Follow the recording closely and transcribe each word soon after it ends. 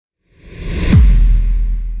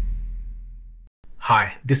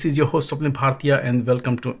Hi, this is your host Swapnil Bhartiya and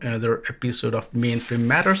welcome to another episode of Mainframe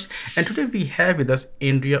Matters. And today we have with us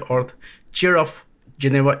Andrea Orth, Chair of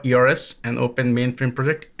GenevaERS and Open Mainframe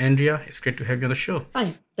Project. Andrea, it's great to have you on the show.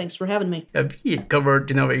 Hi, thanks for having me. We covered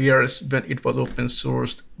GenevaERS when it was open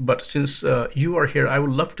sourced, but since you are here, I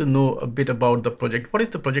would love to know a bit about the project. What is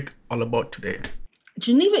the project all about today?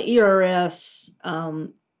 GenevaERS,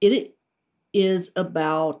 it is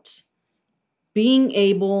about being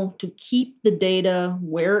able to keep the data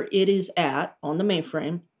where it is at on the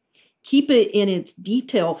mainframe, keep it in its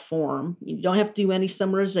detail form. You don't have to do any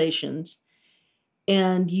summarizations,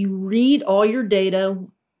 and you read all your data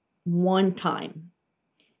one time.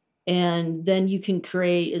 And then you can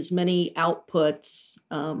create as many outputs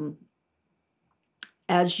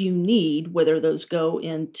as you need, whether those go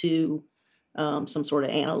into some sort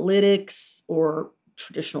of analytics or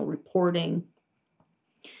traditional reporting.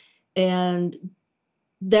 And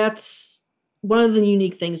that's one of the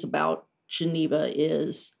unique things about Geneva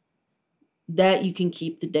is that you can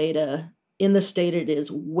keep the data in the state it is,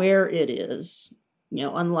 where it is,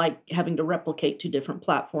 unlike having to replicate two different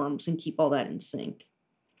platforms and keep all that in sync.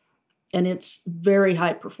 And it's very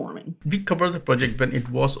high performing. We covered the project when it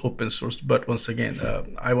was open sourced, but once again,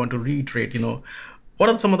 I want to reiterate, what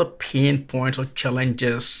are some of the pain points or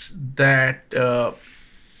challenges that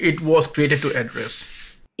it was created to address?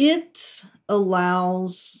 It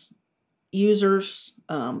allows users,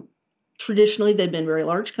 traditionally they've been very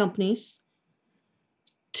large companies,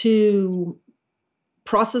 to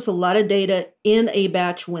process a lot of data in a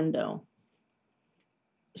batch window.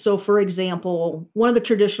 So for example, one of the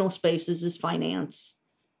traditional spaces is finance.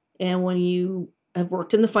 And when you have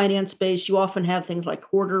worked in the finance space, you often have things like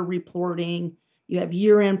quarter reporting, you have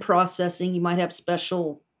year-end processing, you might have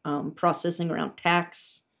special processing around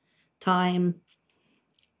tax time.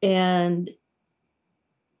 And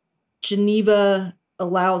Geneva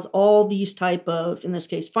allows all these type of, in this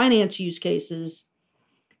case, finance use cases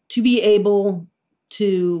to be able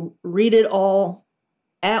to read it all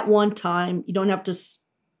at one time. You don't have to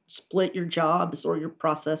split your jobs or your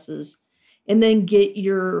processes, and then get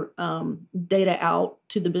your data out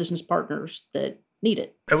to the business partners that need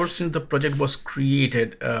it. Ever since the project was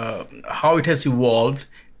created, how it has evolved,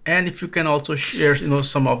 and if you can also share,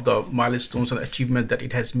 some of the milestones and achievements that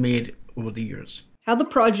it has made over the years. How the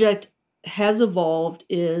project has evolved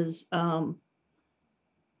is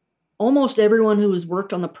almost everyone who has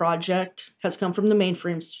worked on the project has come from the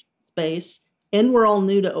mainframe space, and we're all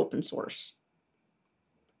new to open source.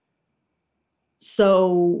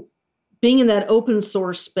 So being in that open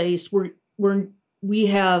source space, we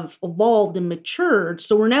have evolved and matured.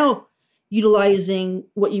 So we're now utilizing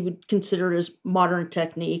what you would consider as modern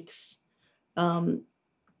techniques,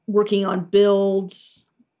 working on builds.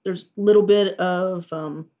 There's a little bit of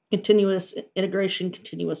continuous integration,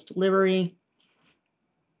 continuous delivery,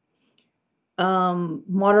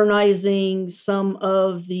 modernizing some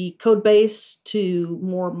of the code base to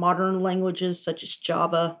more modern languages such as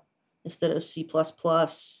Java instead of C++.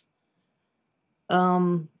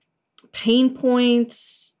 Pain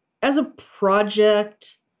points as a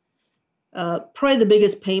project, probably the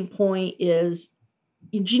biggest pain point is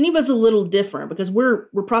Geneva's a little different because we're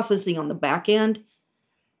processing on the back end,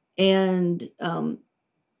 and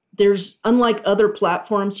there's, unlike other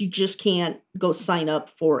platforms, you just can't go sign up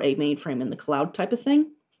for a mainframe in the cloud type of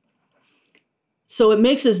thing. So it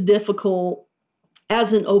makes it difficult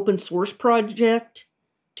as an open source project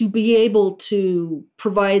to be able to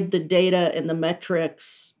provide the data and the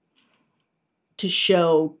metrics to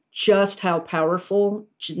show just how powerful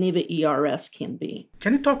GenevaERS can be.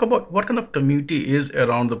 Can you talk about what kind of community is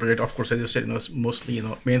around the project? Of course, as you said, it's mostly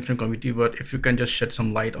mainframe community, but if you can just shed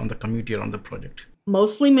some light on the community around the project.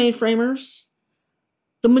 Mostly mainframers.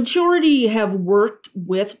 The majority have worked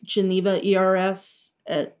with GenevaERS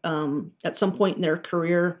at some point in their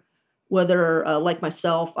career, whether like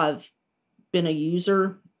myself, I've been a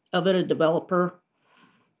user of it, a developer,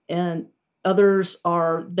 and others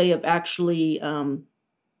they have actually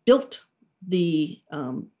built the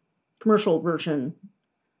commercial version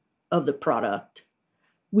of the product.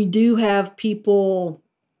 We do have people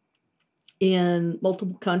in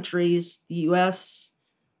multiple countries, the US,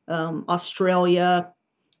 Australia.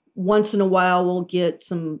 Once in a while, we'll get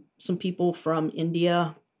some people from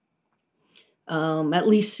India, at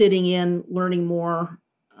least sitting in, learning more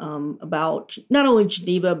about not only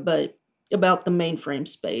Geneva, but about the mainframe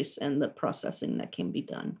space and the processing that can be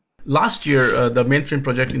done. Last year, the mainframe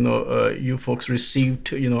project, you folks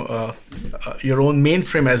received, your own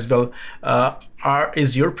mainframe as well.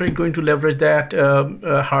 Is your project going to leverage that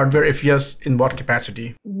hardware? If yes, in what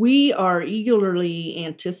capacity? We are eagerly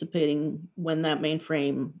anticipating when that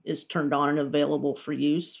mainframe is turned on and available for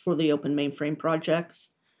use for the Open Mainframe projects.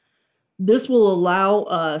 This will allow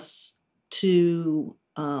us to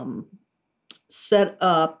set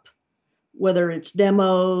up, whether it's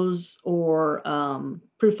demos or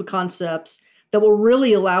proof of concepts, that will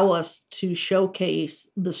really allow us to showcase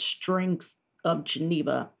the strengths of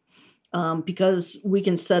Geneva, because we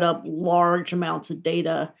can set up large amounts of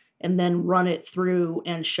data and then run it through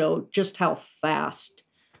and show just how fast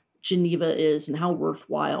Geneva is and how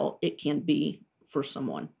worthwhile it can be for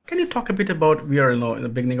someone. Can you talk a bit about, we are in the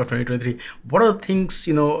beginning of 2023, what are the things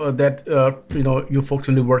that you folks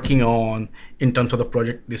will be working on in terms of the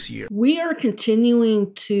project this year? We are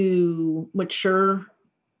continuing to mature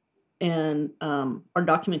and our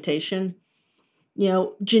documentation.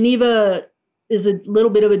 Geneva is a little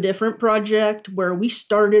bit of a different project where we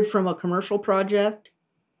started from a commercial project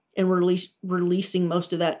and we're releasing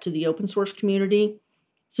most of that to the open source community.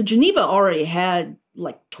 So Geneva already had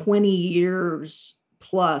like 20 years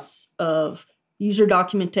plus of user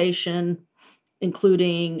documentation,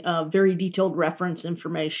 including very detailed reference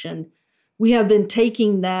information. We have been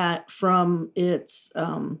taking that from its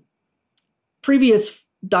previous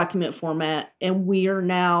document format, and we are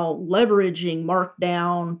now leveraging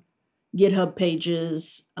Markdown, GitHub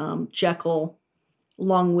pages, Jekyll,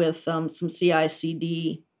 along with some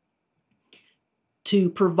CI/CD to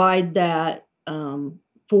provide that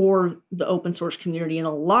for the open source community. And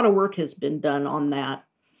a lot of work has been done on that.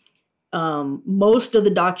 Most of the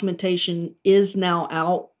documentation is now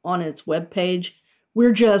out on its webpage.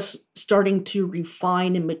 We're just starting to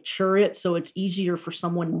refine and mature it so it's easier for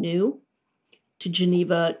someone new to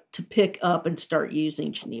Geneva to pick up and start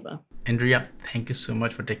using Geneva. Andrea, thank you so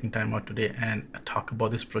much for taking time out today and talk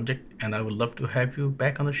about this project. And I would love to have you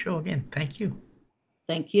back on the show again. Thank you.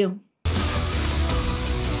 Thank you.